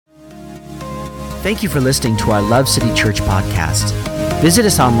Thank you for listening to our Love City Church podcast. Visit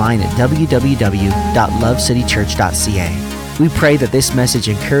us online at www.lovecitychurch.ca. We pray that this message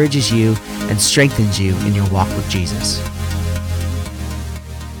encourages you and strengthens you in your walk with Jesus.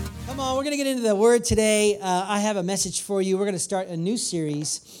 Come on, we're going to get into the Word today. I have a message for you. We're going to start a new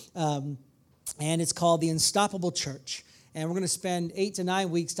series, and it's called The Unstoppable Church. And we're going to spend 8 to 9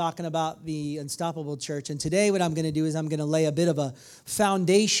 weeks talking about the unstoppable church. And today what I'm going to do is I'm going to lay a bit of a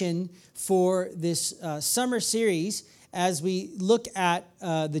foundation for this summer series as we look at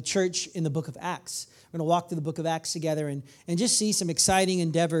the church in the book of Acts. We're going to walk through the book of Acts together and just see some exciting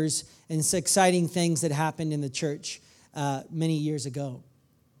endeavors and some exciting things that happened in the church many years ago.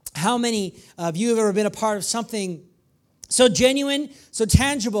 How many of you have ever been a part of something so genuine, so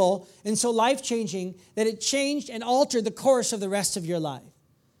tangible, and so life-changing that it changed and altered the course of the rest of your life?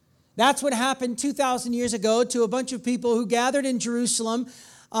 That's what happened 2,000 years ago to a bunch of people who gathered in Jerusalem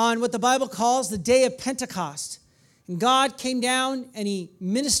on what the Bible calls the day of Pentecost. And God came down and He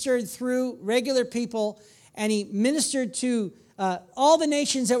ministered through regular people, and He ministered to all the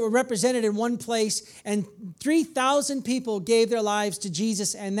nations that were represented in one place, and 3,000 people gave their lives to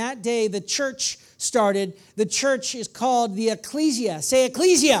Jesus. And that day, the church started. The church is called the Ecclesia. Say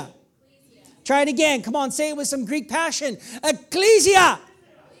Ecclesia. Try it again. Come on, say it with some Greek passion. Ecclesia.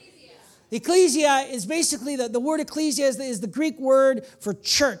 Ecclesia is basically, the word ecclesia is the Greek word for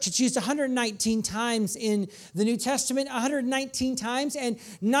church. It's used 119 times in the New Testament, 119 times, and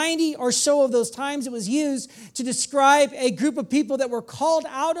 90 or so of those times it was used to describe a group of people that were called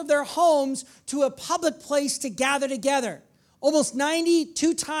out of their homes to a public place to gather together. Almost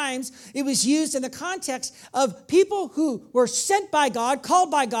 92 times it was used in the context of people who were sent by God, called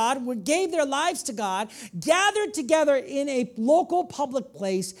by God, gave their lives to God, gathered together in a local public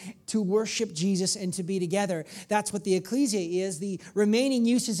place to worship Jesus and to be together. That's what the ecclesia is. The remaining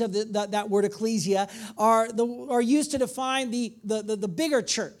uses of that word ecclesia are used to define the bigger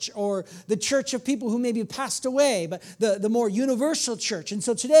church, or the church of people who maybe passed away, but the more universal church. And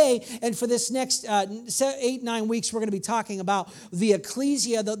so today, and for this next 8-9 weeks, we're going to be talking about the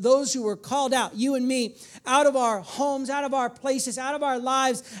ecclesia, those who were called out, you and me, out of our homes, out of our places, out of our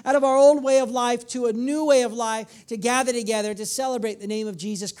lives, out of our old way of life to a new way of life, to gather together, to celebrate the name of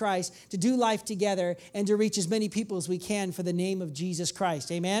Jesus Christ, to do life together, and to reach as many people as we can for the name of Jesus Christ.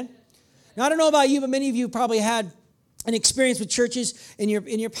 Amen? Now, I don't know about you, but many of you probably had an experience with churches in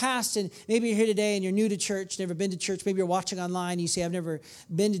your past, and maybe you're here today and you're new to church, never been to church. Maybe you're watching online and you say, I've never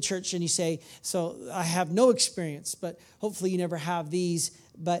been to church, and you say, so I have no experience, but hopefully you never have these.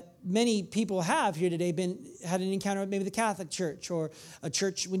 But many people have here today had an encounter with maybe the Catholic Church, or a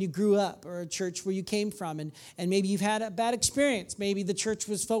church when you grew up, or a church where you came from, and maybe you've had a bad experience. Maybe the church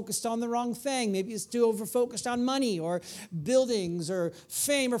was focused on the wrong thing. Maybe it's too over-focused on money or buildings or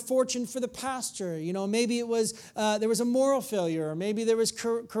fame or fortune for the pastor. You know, maybe it was there was a moral failure, or maybe there was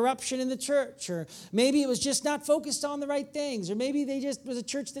corruption in the church, or maybe it was just not focused on the right things, or maybe they just was a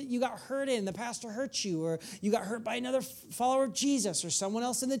church that you got hurt in, the pastor hurt you, or you got hurt by another follower of Jesus or someone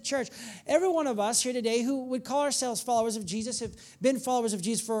else in the church. Every one of us here today who would call ourselves followers of Jesus, have been followers of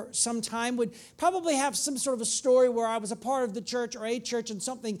Jesus for some time, would probably have some sort of a story where I was a part of the church or a church and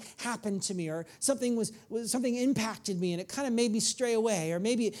something happened to me, or something something impacted me and it kind of made me stray away, or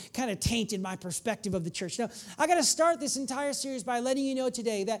maybe it kind of tainted my perspective of the church. Now, I got to start this entire series by letting you know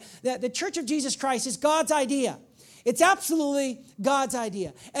today that the Church of Jesus Christ is God's idea. It's absolutely God's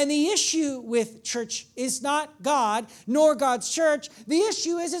idea. And the issue with church is not God, nor God's church. The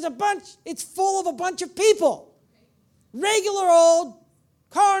issue is it's full of a bunch of people. Regular old,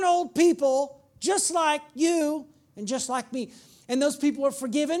 carnal people, just like you and just like me. And those people are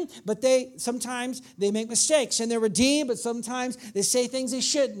forgiven, but sometimes they make mistakes, and they're redeemed, but sometimes they say things they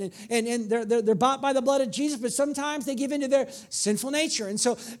shouldn't. And they're bought by the blood of Jesus, but sometimes they give into their sinful nature. And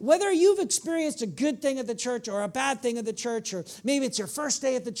so whether you've experienced a good thing at the church or a bad thing at the church, or maybe it's your first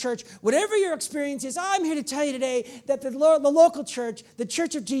day at the church, whatever your experience is, I'm here to tell you today that the local church, the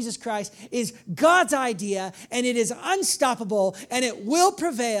Church of Jesus Christ, is God's idea, and it is unstoppable, and it will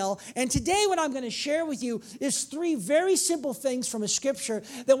prevail. And today what I'm going to share with you is 3 very simple things from a scripture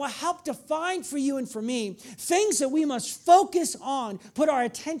that will help define for you and for me things that we must focus on, put our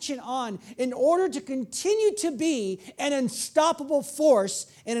attention on, in order to continue to be an unstoppable force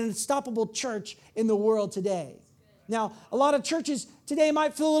and an unstoppable church in the world today. Now, a lot of churches today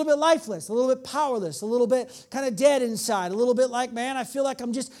might feel a little bit lifeless, a little bit powerless, a little bit kind of dead inside, a little bit like, man, I feel like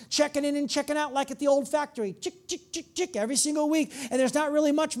I'm just checking in and checking out like at the old factory. Chick, chick, chick, chick, every single week. And there's not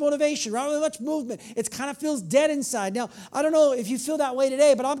really much motivation, not really much movement. It kind of feels dead inside. Now, I don't know if you feel that way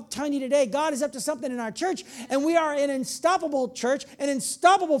today, but I'm telling you today, God is up to something in our church, and we are an unstoppable church, an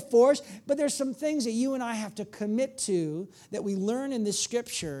unstoppable force, but there's some things that you and I have to commit to that we learn in this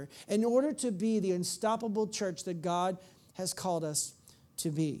scripture in order to be the unstoppable church that God has called us to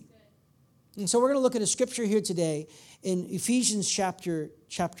be. And so we're going to look at a scripture here today in Ephesians chapter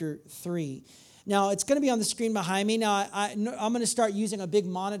 3. Now, it's going to be on the screen behind me. Now, I'm going to start using a big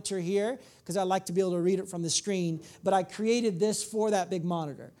monitor here because I like to be able to read it from the screen, but I created this for that big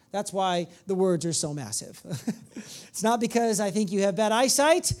monitor. That's why the words are so massive. It's not because I think you have bad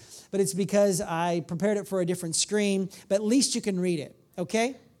eyesight, but it's because I prepared it for a different screen, but at least you can read it,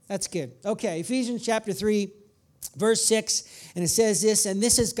 okay? That's good. Okay, Ephesians chapter 3, verse 6, and it says this, and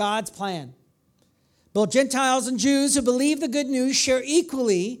this is God's plan. Both Gentiles and Jews who believe the good news share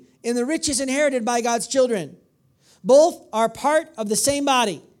equally in the riches inherited by God's children. Both are part of the same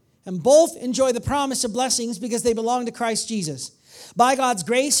body, and both enjoy the promise of blessings because they belong to Christ Jesus. By God's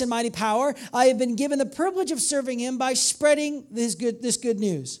grace and mighty power, I have been given the privilege of serving Him by spreading this good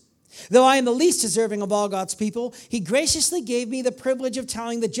news. Though I am the least deserving of all God's people, He graciously gave me the privilege of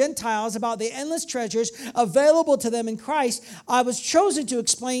telling the Gentiles about the endless treasures available to them in Christ. I was chosen to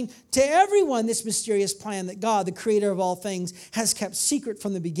explain to everyone this mysterious plan that God, the creator of all things, has kept secret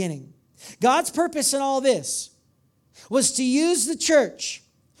from the beginning. God's purpose in all this was to use the church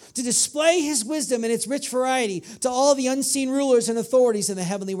to display His wisdom in its rich variety to all the unseen rulers and authorities in the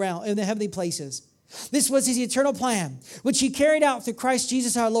heavenly realm, in the heavenly places. This was His eternal plan, which He carried out through Christ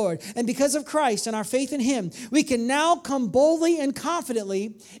Jesus our Lord. And because of Christ and our faith in Him, we can now come boldly and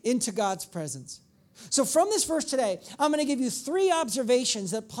confidently into God's presence. So from this verse today, I'm going to give you 3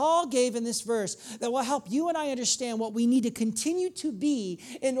 observations that Paul gave in this verse that will help you and I understand what we need to continue to be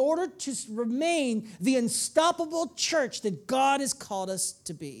in order to remain the unstoppable church that God has called us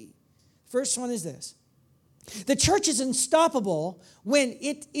to be. First one is this. The church is unstoppable when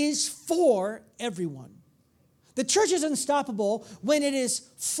it is for everyone. The church is unstoppable when it is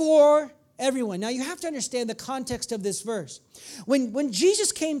for everyone. Now, you have to understand the context of this verse. When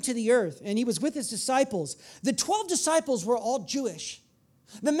Jesus came to the earth and He was with His disciples, the 12 disciples were all Jewish.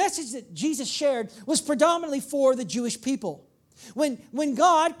 The message that Jesus shared was predominantly for the Jewish people. When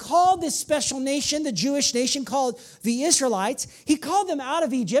God called this special nation, the Jewish nation called the Israelites, He called them out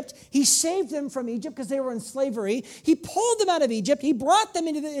of Egypt. He saved them from Egypt because they were in slavery. He pulled them out of Egypt. He brought them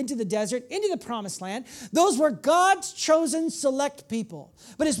into the desert, into the promised land. Those were God's chosen select people.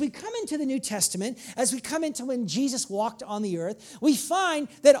 But as we come into the New Testament, as we come into when Jesus walked on the earth, we find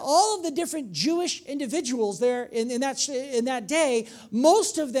that all of the different Jewish individuals there in that day,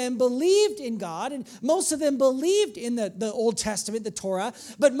 most of them believed in God, and most of them believed in the Old Testament, the Torah,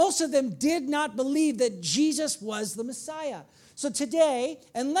 but most of them did not believe that Jesus was the Messiah. So today,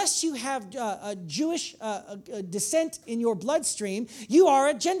 unless you have a Jewish descent in your bloodstream, you are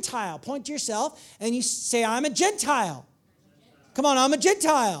a Gentile. Point to yourself and you say, I'm a Gentile. Come on, I'm a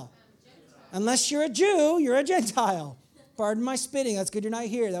Gentile. Unless you're a Jew, you're a Gentile. Pardon my spitting. That's good you're not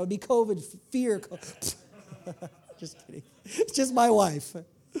here. That would be COVID fear. Just kidding. It's just my wife.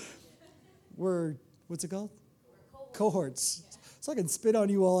 What's it called? Cohorts. So I can spit on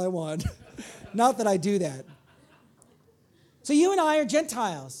you all I want. Not that I do that. So you and I are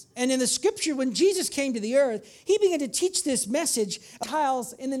Gentiles. And in the scripture, when Jesus came to the earth, He began to teach this message.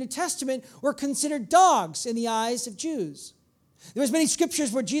 Gentiles in the New Testament were considered dogs in the eyes of Jews. There was many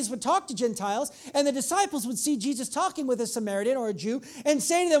scriptures where Jesus would talk to Gentiles, and the disciples would see Jesus talking with a Samaritan or a Jew and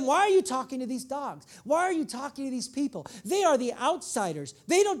say to them, why are you talking to these dogs? Why are you talking to these people? They are the outsiders.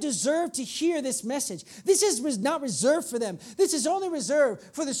 They don't deserve to hear this message. This is not reserved for them. This is only reserved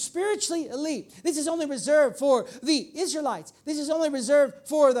for the spiritually elite. This is only reserved for the Israelites. This is only reserved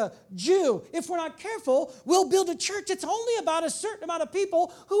for the Jew. If we're not careful, we'll build a church that's only about a certain amount of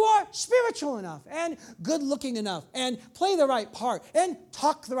people who are spiritual enough and good looking enough and play the right part and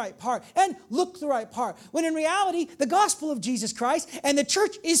talk the right part and look the right part. When in reality, the gospel of Jesus Christ and the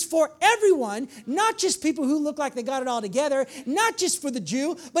church is for everyone, not just people who look like they got it all together, not just for the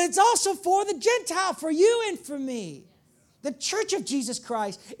Jew, but it's also for the Gentile, for you and for me. The church of Jesus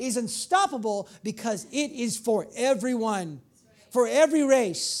Christ is unstoppable because it is for everyone, for every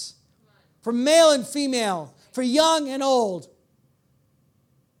race, for male and female, for young and old.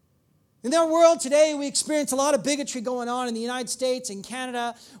 In our world today, we experience a lot of bigotry going on in the United States and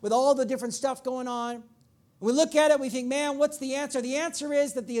Canada with all the different stuff going on. We look at it, we think, man, what's the answer? The answer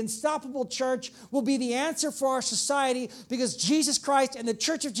is that the unstoppable church will be the answer for our society because Jesus Christ and the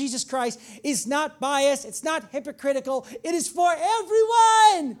church of Jesus Christ is not biased. It's not hypocritical. It is for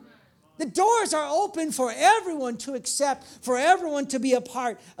everyone. The doors are open for everyone to accept, for everyone to be a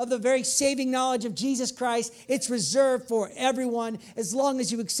part of the very saving knowledge of Jesus Christ. It's reserved for everyone as long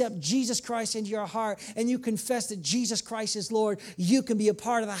as you accept Jesus Christ into your heart and you confess that Jesus Christ is Lord. You can be a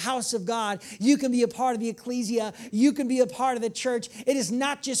part of the house of God. You can be a part of the ecclesia. You can be a part of the church. It is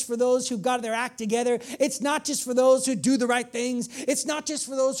not just for those who've got their act together. It's not just for those who do the right things. It's not just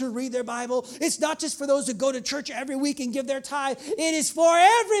for those who read their Bible. It's not just for those who go to church every week and give their tithe. It is for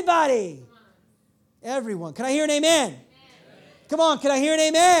everybody. Everyone. Can I hear an amen? Amen. Come on, can I hear an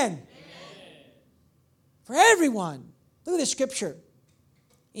amen? Amen? For everyone. Look at this scripture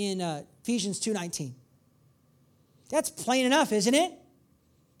in Ephesians 2:19. That's plain enough, isn't it?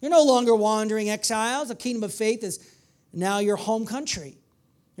 You're no longer wandering exiles. The kingdom of faith is now your home country.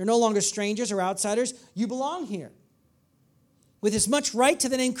 You're no longer strangers or outsiders. You belong here. With as much right to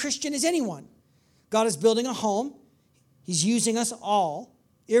the name Christian as anyone. God is building a home. He's using us all,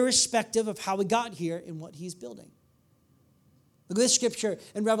 irrespective of how we got here and what he's building. Look at this scripture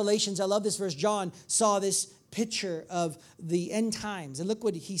in Revelations. I love this verse. John saw this picture of the end times. And look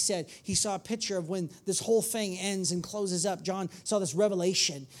what he said. He saw a picture of when this whole thing ends and closes up. John saw this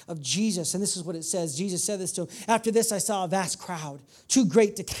revelation of Jesus. And this is what it says. Jesus said this to him. After this, I saw a vast crowd, too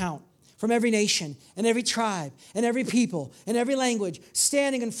great to count, from every nation and every tribe and every people and every language,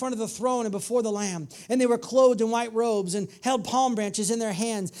 standing in front of the throne and before the Lamb. And they were clothed in white robes and held palm branches in their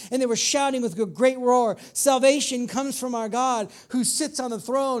hands. And they were shouting with a great roar, "Salvation comes from our God who sits on the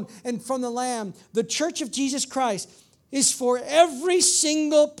throne and from the Lamb." The church of Jesus Christ is for every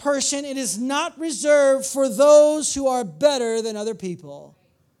single person. It is not reserved for those who are better than other people.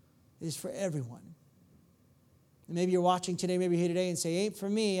 It is for everyone. And maybe you're watching today, maybe you're here today and say, ain't for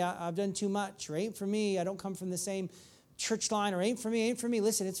me, I've done too much. Or ain't for me, I don't come from the same church line. Or ain't for me.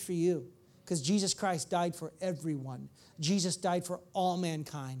 Listen, it's for you. Because Jesus Christ died for everyone. Jesus died for all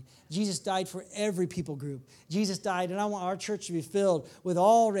mankind. Jesus died for every people group. Jesus died, and I want our church to be filled with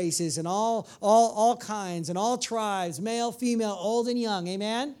all races and all kinds and all tribes, male, female, old and young.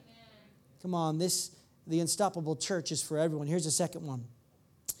 Amen? Amen. Come on, the unstoppable church is for everyone. Here's the second one.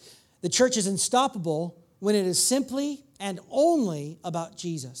 The church is unstoppable when it is simply and only about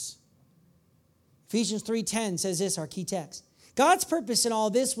Jesus. Ephesians 3:10 says this, our key text. God's purpose in all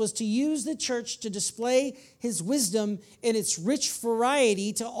this was to use the church to display his wisdom in its rich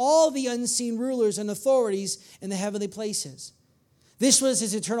variety to all the unseen rulers and authorities in the heavenly places. This was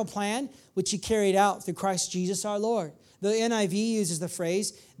his eternal plan, which he carried out through Christ Jesus our Lord. The NIV uses the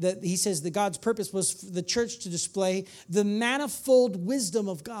phrase that he says that God's purpose was for the church to display the manifold wisdom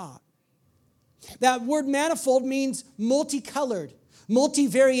of God. That word manifold means multicolored,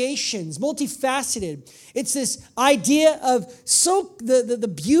 multi-variations, multifaceted. It's this idea of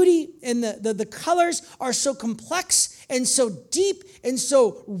the beauty and the colors are so complex and so deep and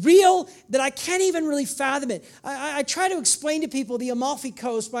so real that I can't even really fathom it. I try to explain to people the Amalfi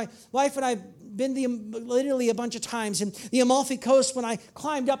Coast. My wife and I been literally a bunch of times. And the Amalfi Coast, when I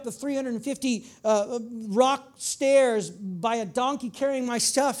climbed up the 350 rock stairs by a donkey carrying my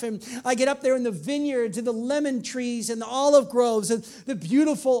stuff, and I get up there in the vineyards and the lemon trees and the olive groves and the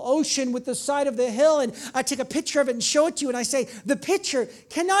beautiful ocean with the side of the hill, and I take a picture of it and show it to you, and I say, the picture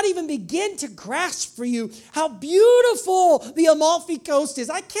cannot even begin to grasp for you how beautiful the Amalfi Coast is.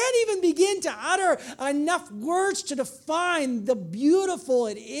 I can't even begin to utter enough words to define the beautiful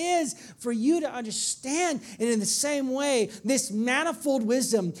it is for you to understand. And in the same way, this manifold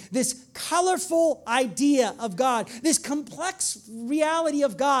wisdom, this colorful idea of God, this complex reality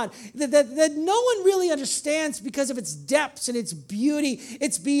of God that no one really understands because of its depths and its beauty.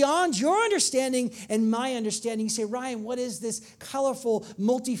 It's beyond your understanding and my understanding. You say, Ryan, what is this colorful,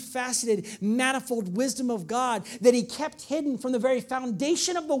 multifaceted, manifold wisdom of God that he kept hidden from the very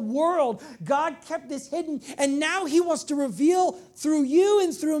foundation of the world? God kept this hidden, and now he wants to reveal through you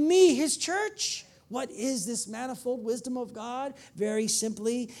and through me, his church. What is this manifold wisdom of God? Very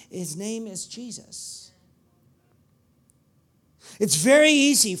simply, his name is Jesus. It's very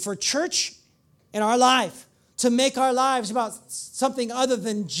easy for church in our life to make our lives about something other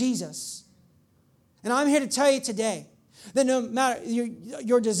than Jesus. And I'm here to tell you today that no matter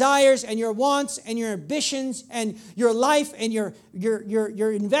your desires and your wants and your ambitions and your life and your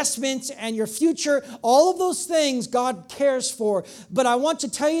investments and your future, all of those things God cares for. But I want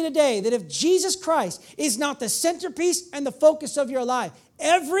to tell you today that if Jesus Christ is not the centerpiece and the focus of your life,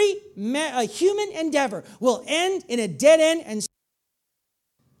 every human endeavor will end in a dead end. And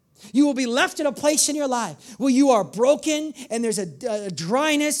You will be left in a place in your life where you are broken and there's a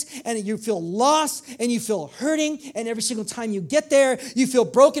dryness and you feel lost and you feel hurting. And every single time you get there, you feel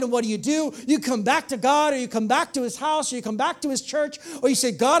broken. And what do? You come back to God, or you come back to his house, or you come back to his church, or you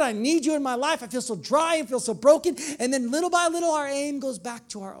say, God, I need you in my life. I feel so dry and feel so broken. And then little by little, our aim goes back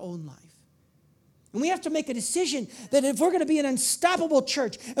to our own life. And we have to make a decision that if we're going to be an unstoppable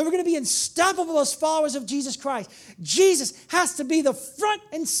church and we're going to be unstoppable as followers of Jesus Christ, Jesus has to be the front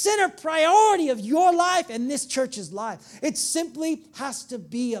and center priority of your life and this church's life. It simply has to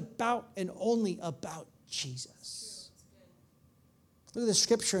be about and only about Jesus. Look at the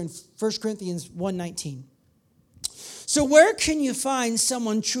scripture in 1 Corinthians 1:19. So where can you find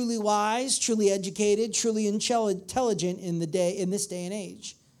someone truly wise, truly educated, truly intelligent in this day and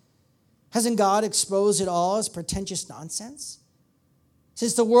age? Hasn't God exposed it all as pretentious nonsense?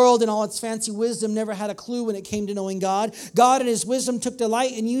 Since the world in all its fancy wisdom never had a clue when it came to knowing God, God in his wisdom took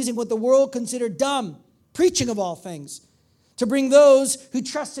delight in using what the world considered dumb, preaching of all things, to bring those who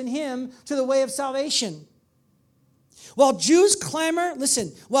trust in him to the way of salvation. While Jews clamor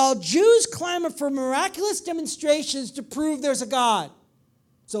for miraculous demonstrations to prove there's a God.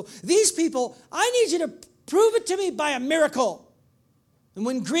 So these people, I need you to prove it to me by a miracle. And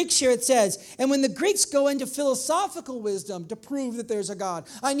when Greeks here it says, and when the Greeks go into philosophical wisdom to prove that there's a God,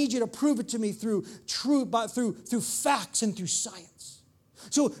 I need you to prove it to me through facts and through science.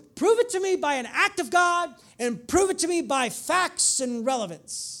 So prove it to me by an act of God and prove it to me by facts and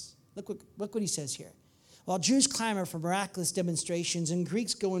relevance. Look what he says here. While Jews clamor for miraculous demonstrations and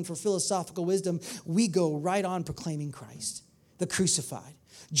Greeks go in for philosophical wisdom, we go right on proclaiming Christ, the crucified.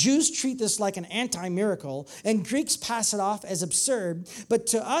 Jews treat this like an anti-miracle, and Greeks pass it off as absurd. But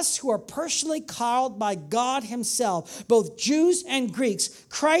to us who are personally called by God himself, both Jews and Greeks,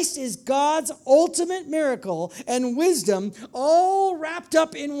 Christ is God's ultimate miracle and wisdom, all wrapped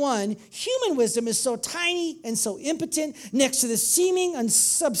up in one. Human wisdom is so tiny and so impotent next to the seeming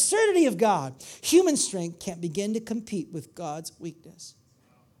absurdity of God. Human strength can't begin to compete with God's weakness.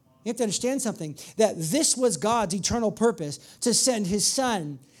 You have to understand something, that this was God's eternal purpose, to send his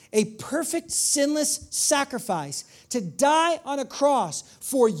son, a perfect, sinless sacrifice, to die on a cross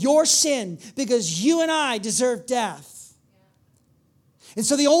for your sin because you and I deserve death. And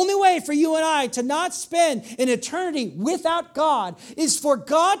so the only way for you and I to not spend an eternity without God is for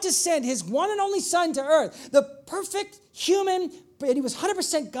God to send his one and only son to earth, the perfect human, and he was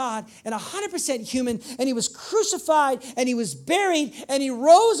 100% God and 100% human, and he was crucified and he was buried and he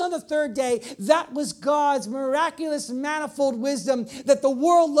rose on the third day. That was God's miraculous manifold wisdom that the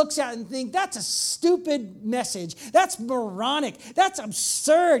world looks at and thinks, that's a stupid message. That's moronic. That's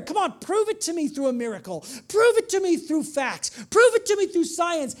absurd. Come on, prove it to me through a miracle. Prove it to me through facts. Prove it to me through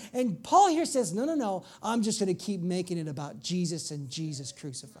science. And Paul here says, no, I'm just going to keep making it about Jesus and Jesus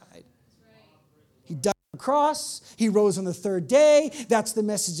crucified. He died on the cross. He rose on the third day. That's the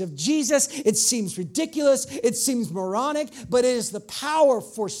message of Jesus. It seems ridiculous. It seems moronic, but it is the power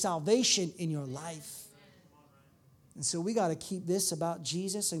for salvation in your life. And so we got to keep this about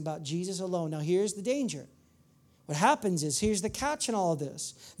Jesus and about Jesus alone. Now, here's the danger. What happens is, here's the catch in all of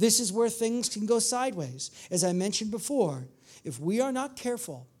this. This is where things can go sideways. As I mentioned before, if we are not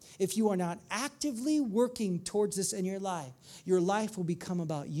careful, if you are not actively working towards this in your life will become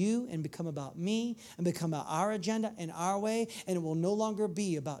about you and become about me and become about our agenda and our way, and it will no longer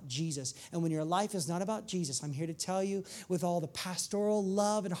be about Jesus. And when your life is not about Jesus, I'm here to tell you with all the pastoral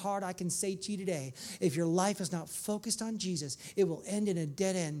love and heart I can say to you today, if your life is not focused on Jesus, it will end in a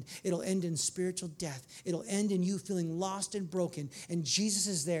dead end. It'll end in spiritual death. It'll end in you feeling lost and broken. And Jesus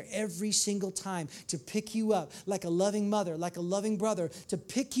is there every single time to pick you up like a loving mother, like a loving brother, to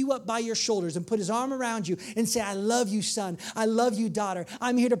pick you up by your shoulders and put his arm around you and say, I love you, son. I love you, daughter.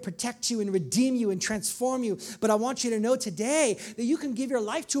 I'm here to protect you and redeem you and transform you. But I want you to know today that you can give your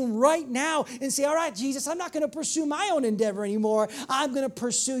life to him right now and say, all right, Jesus, I'm not going to pursue my own endeavor anymore. I'm going to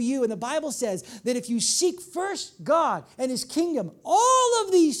pursue you. And the Bible says that if you seek first God and his kingdom, all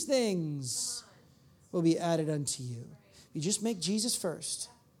of these things will be added unto you. You just make Jesus first.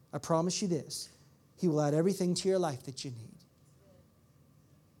 I promise you this. He will add everything to your life that you need.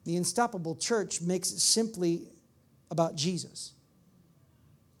 The unstoppable church makes it simply about Jesus.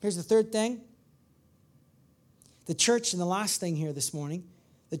 Here's the third thing. The church, and the last thing here this morning,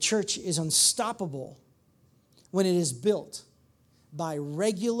 the church is unstoppable when it is built by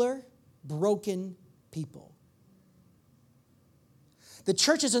regular, broken people. The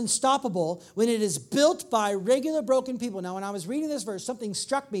church is unstoppable when it is built by regular, broken people. Now, when I was reading this verse, something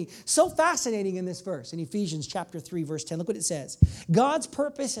struck me so fascinating in this verse. In Ephesians chapter 3, verse 10, look what it says. God's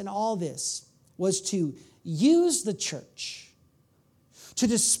purpose in all this was to use the church to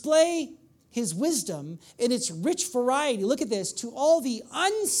display his wisdom in its rich variety. Look at this, to all the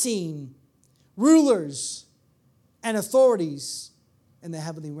unseen rulers and authorities in the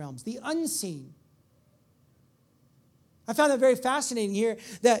heavenly realms. The unseen. I found that very fascinating here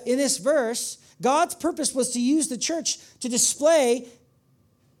that in this verse, God's purpose was to use the church to display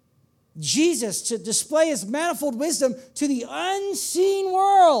Jesus, to display his manifold wisdom to the unseen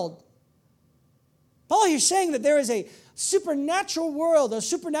world. Paul here is saying that there is a supernatural world, a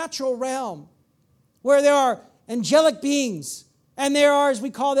supernatural realm, where there are angelic beings, and there are, as we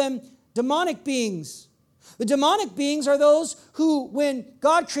call them, demonic beings. The demonic beings are those who, when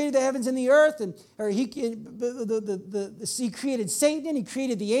God created the heavens and the earth, he created Satan and he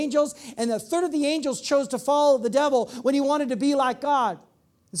created the angels, and a third of the angels chose to follow the devil when he wanted to be like God.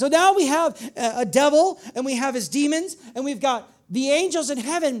 So now we have a devil, and we have his demons, and we've got the angels in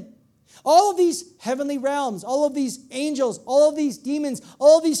heaven. All of these heavenly realms, all of these angels, all of these demons,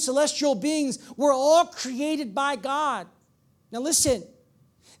 all of these celestial beings were all created by God. Now listen,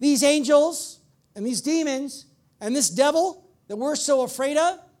 these angels and these demons and this devil that we're so afraid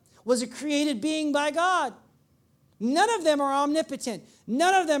of was a created being by God. None of them are omnipotent.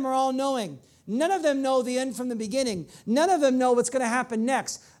 None of them are all-knowing. None of them know the end from the beginning. None of them know what's going to happen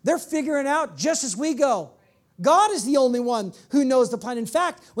next. They're figuring out just as we go. God is the only one who knows the plan. In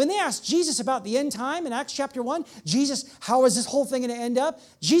fact, when they asked Jesus about the end time in Acts chapter 1, Jesus, how is this whole thing going to end up?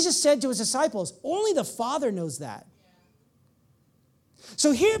 Jesus said to his disciples, only the Father knows that.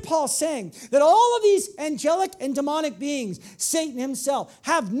 So here Paul's saying that all of these angelic and demonic beings, Satan himself,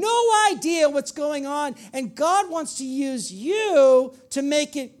 have no idea what's going on, and God wants to use you to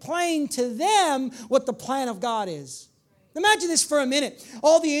make it plain to them what the plan of God is. Imagine this for a minute.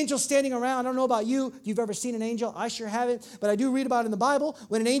 All the angels standing around. I don't know about you. If you've ever seen an angel. I sure haven't. But I do read about it in the Bible.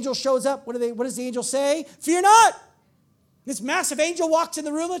 When an angel shows up, what does the angel say? Fear not. This massive angel walks in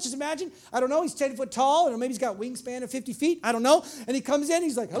the room. Let's just imagine. I don't know. He's 10 foot tall. Or maybe he's got a wingspan of 50 feet. I don't know. And he comes in.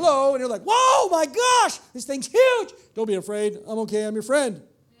 He's like, hello. And they're like, whoa, my gosh. This thing's huge. Don't be afraid. I'm okay. I'm your friend.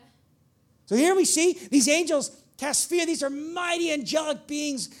 Yeah. So here we see these angels cast fear. These are mighty angelic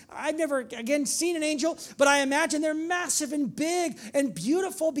beings. I've never, again, seen an angel, but I imagine they're massive and big and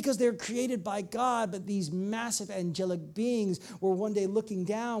beautiful because they're created by God. But these massive angelic beings were one day looking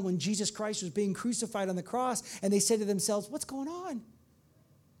down when Jesus Christ was being crucified on the cross, and they said to themselves, what's going on?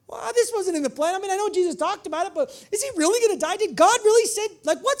 Well, this wasn't in the plan. I mean, I know Jesus talked about it, but is he really going to die? Did God really say,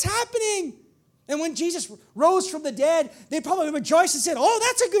 what's happening? And when Jesus rose from the dead, they probably rejoiced and said, oh,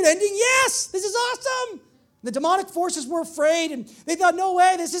 that's a good ending. Yes, this is awesome. The demonic forces were afraid, and they thought, no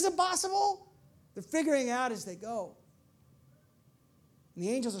way, this isn't possible. They're figuring out as they go. And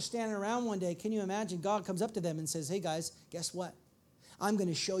the angels are standing around one day. Can you imagine? God comes up to them and says, hey, guys, guess what? I'm going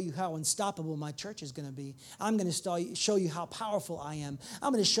to show you how unstoppable my church is going to be. I'm going to show you how powerful I am.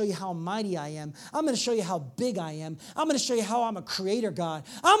 I'm going to show you how mighty I am. I'm going to show you how big I am. I'm going to show you how I'm a creator God.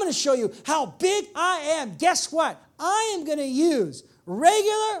 I'm going to show you how big I am. Guess what? I am going to use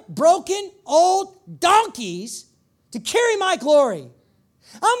regular, broken, old donkeys to carry my glory.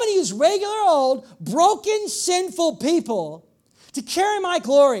 I'm going to use regular, old, broken, sinful people to carry my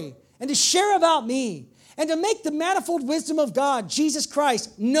glory and to share about me and to make the manifold wisdom of God, Jesus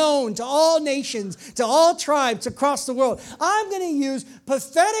Christ, known to all nations, to all tribes across the world. I'm going to use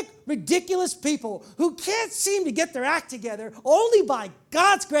pathetic, ridiculous people who can't seem to get their act together only by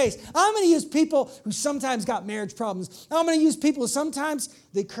God's grace. I'm going to use people who sometimes got marriage problems. I'm going to use people who sometimes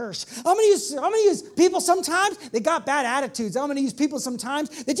they curse. I'm going to use people sometimes they got bad attitudes. I'm going to use people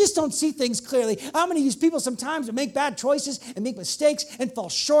sometimes that just don't see things clearly. I'm going to use people sometimes that make bad choices and make mistakes and fall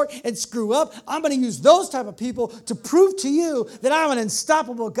short and screw up. I'm going to use those type of people to prove to you that I'm an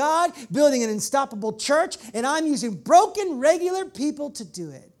unstoppable God building an unstoppable church, and I'm using broken, regular people to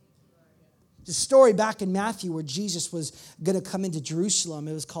do it. There's a story back in Matthew where Jesus was going to come into Jerusalem.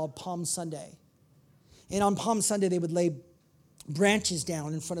 It was called Palm Sunday. And on Palm Sunday, they would lay branches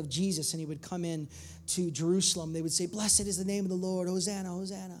down in front of Jesus, and he would come in to Jerusalem. They would say, blessed is the name of the Lord, Hosanna,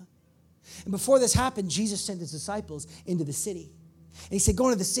 Hosanna. And before this happened, Jesus sent his disciples into the city. And he said, go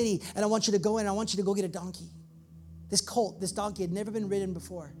into the city, and I want you to go in. I want you to go get a donkey. This colt, this donkey had never been ridden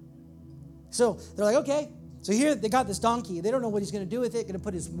before. So they're like, okay. So here they got this donkey. They don't know what he's going to do with it. Going to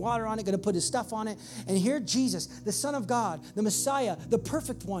put his water on it. Going to put his stuff on it. And here Jesus, the Son of God, the Messiah, the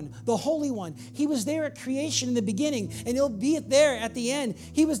perfect one, the Holy One. He was there at creation in the beginning, and he'll be there at the end.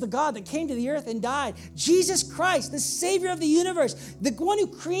 He was the God that came to the earth and died. Jesus Christ, the Savior of the universe, the one who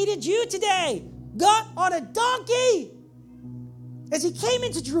created you today, got on a donkey as he came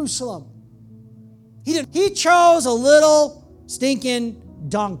into Jerusalem. He chose a little stinking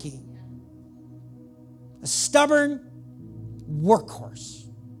donkey. A stubborn, workhorse.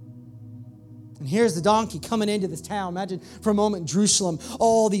 And here's the donkey coming into this town. Imagine for a moment Jerusalem.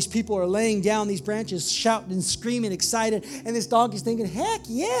 All these people are laying down these branches, shouting and screaming, excited. And this donkey's thinking, heck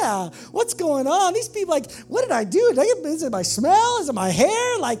yeah, what's going on? These people, like, what did I do? Is it my smell? Is it my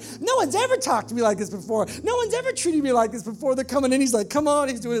hair? Like, no one's ever talked to me like this before. No one's ever treated me like this before. They're coming in. He's like, come on.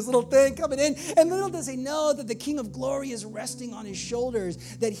 He's doing his little thing, coming in. And little does he know that the King of Glory is resting on his shoulders,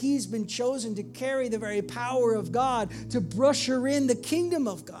 that he's been chosen to carry the very power of God, to usher in the kingdom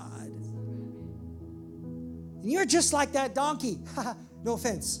of God. And you're just like that donkey. No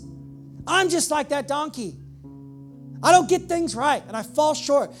offense. I'm just like that donkey. I don't get things right, and I fall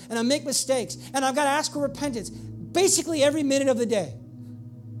short, and I make mistakes, and I've got to ask for repentance basically every minute of the day.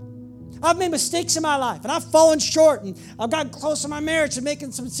 I've made mistakes in my life, and I've fallen short, and I've gotten close in my marriage to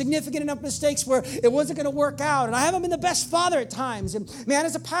making some significant enough mistakes where it wasn't going to work out, and I haven't been the best father at times. And man,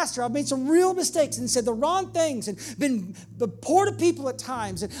 as a pastor, I've made some real mistakes and said the wrong things and been poor to people at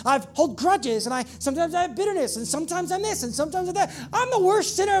times, and I've hold grudges, and sometimes I have bitterness, and sometimes I'm this, and sometimes I'm that. I'm the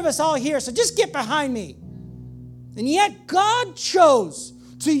worst sinner of us all here, so just get behind me. And yet God chose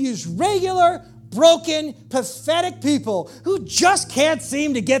to use regular, broken, pathetic people who just can't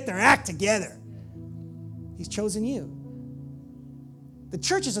seem to get their act together. He's chosen you. The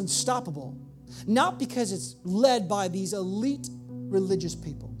church is unstoppable, not because it's led by these elite religious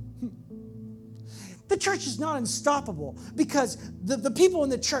people. The church is not unstoppable because the people in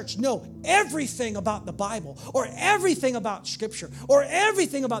the church know everything about the Bible or everything about Scripture or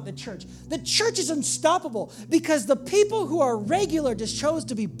everything about the church. The church is unstoppable because the people who are regular just chose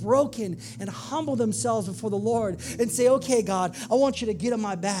to be broken and humble themselves before the Lord and say, okay, God, I want you to get on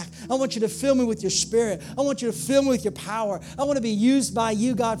my back. I want you to fill me with your Spirit. I want you to fill me with your power. I want to be used by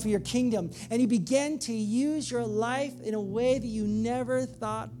you, God, for your kingdom. And you begin to use your life in a way that you never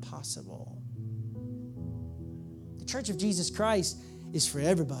thought possible. The Church of Jesus Christ is for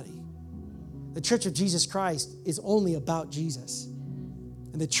everybody. The Church of Jesus Christ is only about Jesus.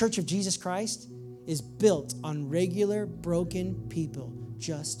 And the Church of Jesus Christ is built on regular, broken people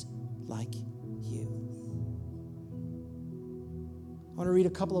just like you. I want to read a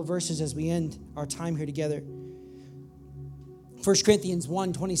couple of verses as we end our time here together. 1 Corinthians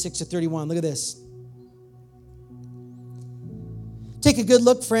 1, 26 to 31. Look at this. Take a good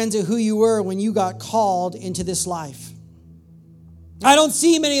look, friends, at who you were when you got called into this life. I don't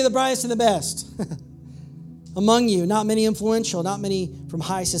see many of the brightest and the best among you, not many influential, not many from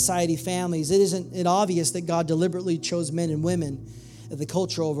high society families. Isn't it obvious that God deliberately chose men and women that the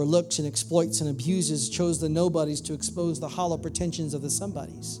culture overlooks and exploits and abuses, chose the nobodies to expose the hollow pretensions of the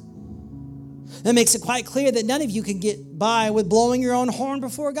somebodies? That makes it quite clear that none of you can get by with blowing your own horn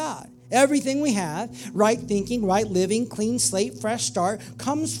before God. Everything we have, right thinking, right living, clean slate, fresh start,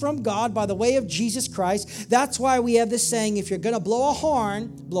 comes from God by the way of Jesus Christ. That's why we have this saying, if you're going to blow a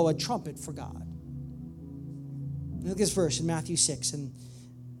horn, blow a trumpet for God. Look at this verse in Matthew 6, and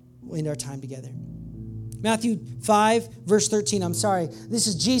we'll end our time together. Matthew 5, verse 13, This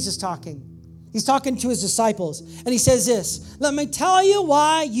is Jesus talking. He's talking to his disciples, and he says this, let me tell you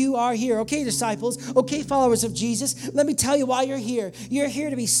why you are here. Okay, disciples, okay, followers of Jesus, let me tell you why you're here. You're here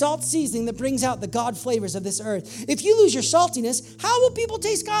to be salt seasoning that brings out the God flavors of this earth. If you lose your saltiness, how will people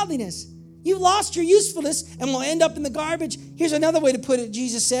taste godliness? You've lost your usefulness and will end up in the garbage. Here's another way to put it,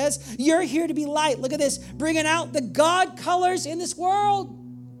 Jesus says. You're here to be light. Look at this, bringing out the God colors in this world.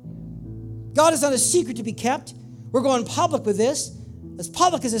 God is not a secret to be kept. We're going public with this. As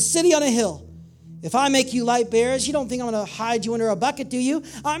public as a city on a hill. If I make you light bearers, you don't think I'm going to hide you under a bucket, do you?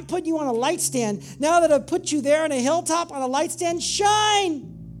 I'm putting you on a light stand. Now that I've put you there on a hilltop, on a light stand,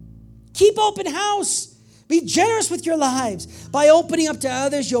 shine. Keep open house. Be generous with your lives. By opening up to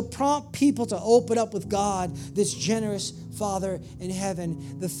others, you'll prompt people to open up with God, this generous Father in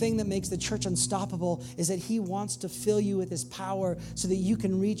heaven. The thing that makes the church unstoppable is that he wants to fill you with his power so that you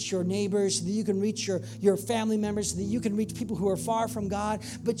can reach your neighbors, so that you can reach your family members, so that you can reach people who are far from God.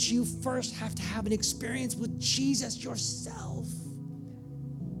 But you first have to have an experience with Jesus yourself.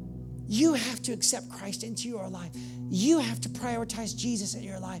 You have to accept Christ into your life. You have to prioritize Jesus in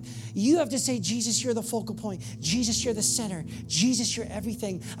your life. You have to say, Jesus, you're the focal point. Jesus, you're the center. Jesus, you're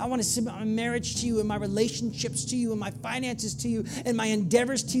everything. I want to submit my marriage to you and my relationships to you and my finances to you and my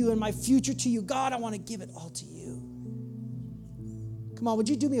endeavors to you and my future to you. God, I want to give it all to you. Come on, would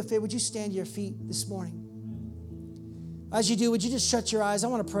you do me a favor? Would you stand to your feet this morning? As you do, would you just shut your eyes? I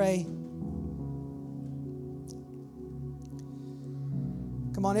want to pray.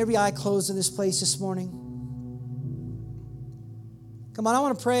 Come on, every eye closed in this place this morning. Come on, I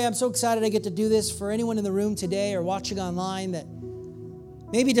want to pray. I'm so excited I get to do this for anyone in the room today or watching online that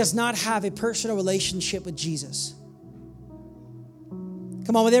maybe does not have a personal relationship with Jesus.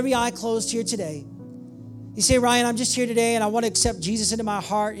 Come on, with every eye closed here today. You say, Ryan, I'm just here today and I want to accept Jesus into my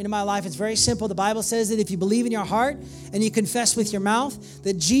heart, into my life. It's very simple. The Bible says that if you believe in your heart and you confess with your mouth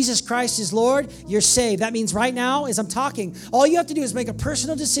that Jesus Christ is Lord, you're saved. That means right now, as I'm talking, all you have to do is make a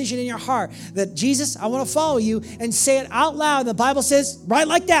personal decision in your heart that, Jesus, I want to follow you, and say it out loud. The Bible says, right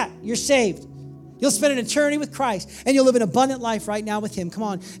like that, you're saved. You'll spend an eternity with Christ, and you'll live an abundant life right now with Him. Come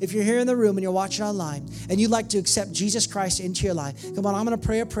on, if you're here in the room and you're watching online, and you'd like to accept Jesus Christ into your life, come on, I'm going to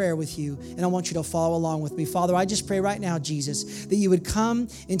pray a prayer with you, and I want you to follow along with me. Father, I just pray right now, Jesus, that you would come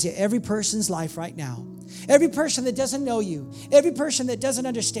into every person's life right now. Every person that doesn't know you, every person that doesn't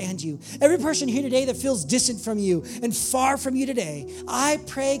understand you, every person here today that feels distant from you and far from you today, I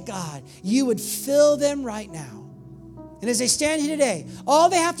pray, God, you would fill them right now. And as they stand here today, all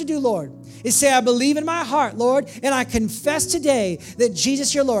they have to do, Lord, is say, I believe in my heart, Lord, and I confess today that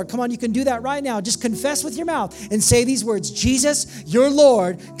Jesus, your Lord. Come on, you can do that right now. Just confess with your mouth and say these words, Jesus, your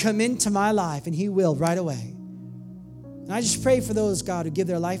Lord, come into my life, and He will right away. And I just pray for those, God, who give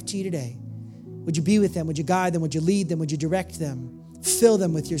their life to you today. Would you be with them? Would you guide them? Would you lead them? Would you direct them? Fill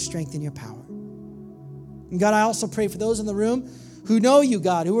them with your strength and your power. And God, I also pray for those in the room who know you,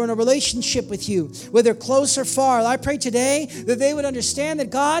 God, who are in a relationship with you, whether close or far. I pray today that they would understand that,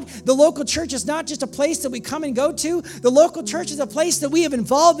 God, the local church is not just a place that we come and go to. The local church is a place that we have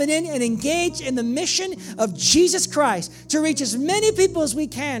involvement in and engage in the mission of Jesus Christ to reach as many people as we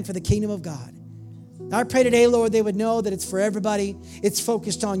can for the kingdom of God. I pray today, Lord, they would know that it's for everybody. It's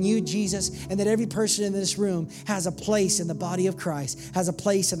focused on you, Jesus, and that every person in this room has a place in the body of Christ, has a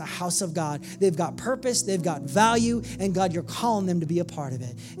place in the house of God. They've got purpose, they've got value, and God, you're calling them to be a part of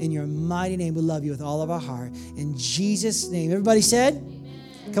it. In your mighty name, we love you with all of our heart. In Jesus' name. Everybody said?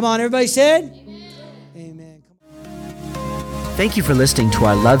 Amen. Come on, everybody said? Amen. Thank you for listening to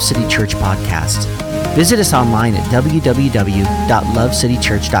our Love City Church podcast. Visit us online at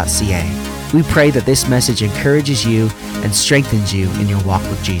www.lovecitychurch.ca. We pray that this message encourages you and strengthens you in your walk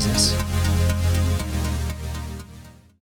with Jesus.